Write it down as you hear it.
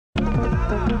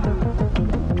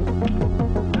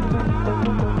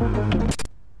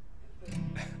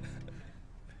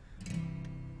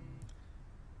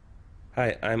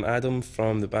Hi, I'm Adam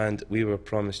from the band We Were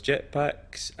Promised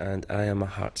Jetpacks, and I am a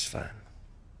Hearts fan.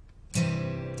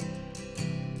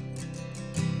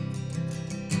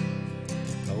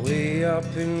 Away up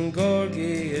in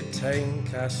Gorgie at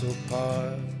Tynecastle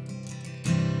Park,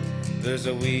 there's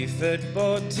a wee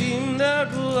football team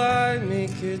that will aye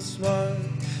make it smart.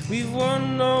 We've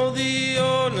won all the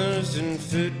honours in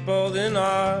football in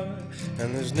art,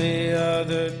 and there's no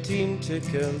other team to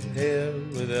compare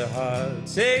with the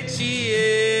Hearts. H-E-A-R-T-S.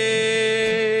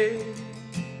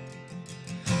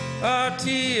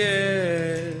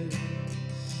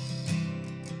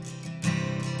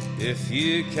 If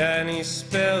you can't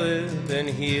spell it, then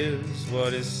here's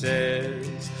what it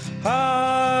says.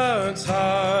 Hearts,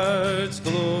 hearts,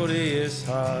 glorious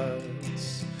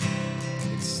hearts.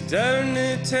 It's down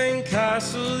at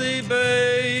Tynecastle they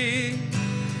bay.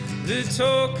 The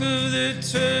talk of the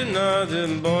town are the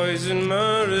boys in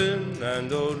maroon,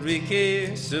 and old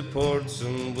Ricky supports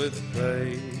them with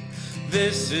pride.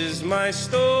 This is my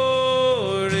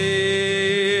story,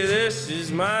 this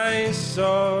is my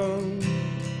song.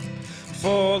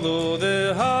 Follow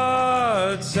the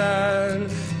hearts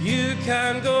and you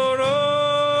can go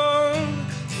wrong.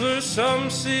 For some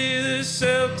say the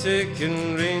Celtic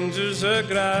and Rangers are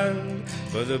grand,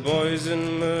 but the boys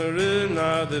in maroon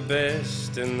are the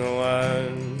best in the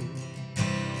land.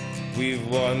 We've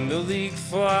won the league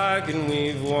flag and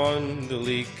we've won the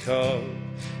league cup.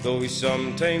 Though we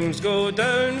sometimes go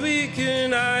down, we can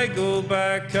go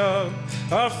back up.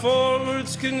 Our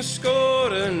forwards can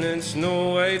score and it's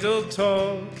no idle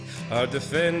talk. Our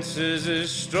defence is as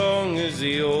strong as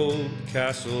the old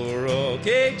Castle Rock.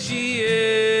 H-E-A-R-T-S.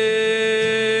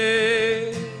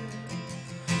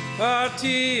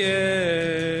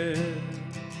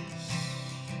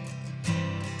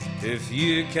 If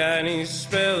you can't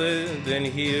spell it, then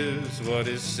here's what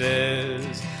it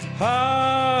says.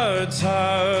 Hearts,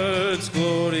 hearts,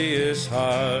 glorious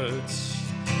hearts.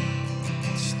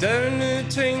 It's down at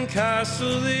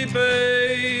Tynecastle they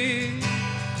bay.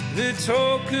 The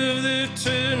talk of the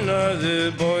town are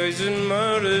the boys in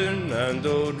maroon, and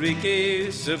old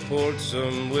Ricky supports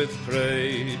them with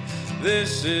pride.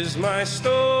 This is my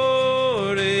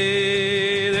story,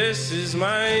 this is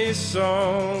my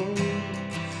song.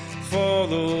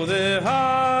 Follow the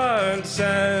hearts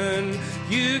and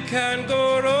you can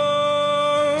go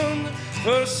wrong.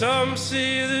 For some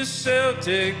say the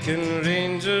Celtic and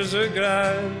Rangers are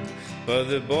grand, but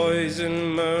the boys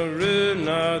in maroon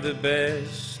are the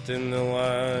best in the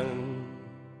land.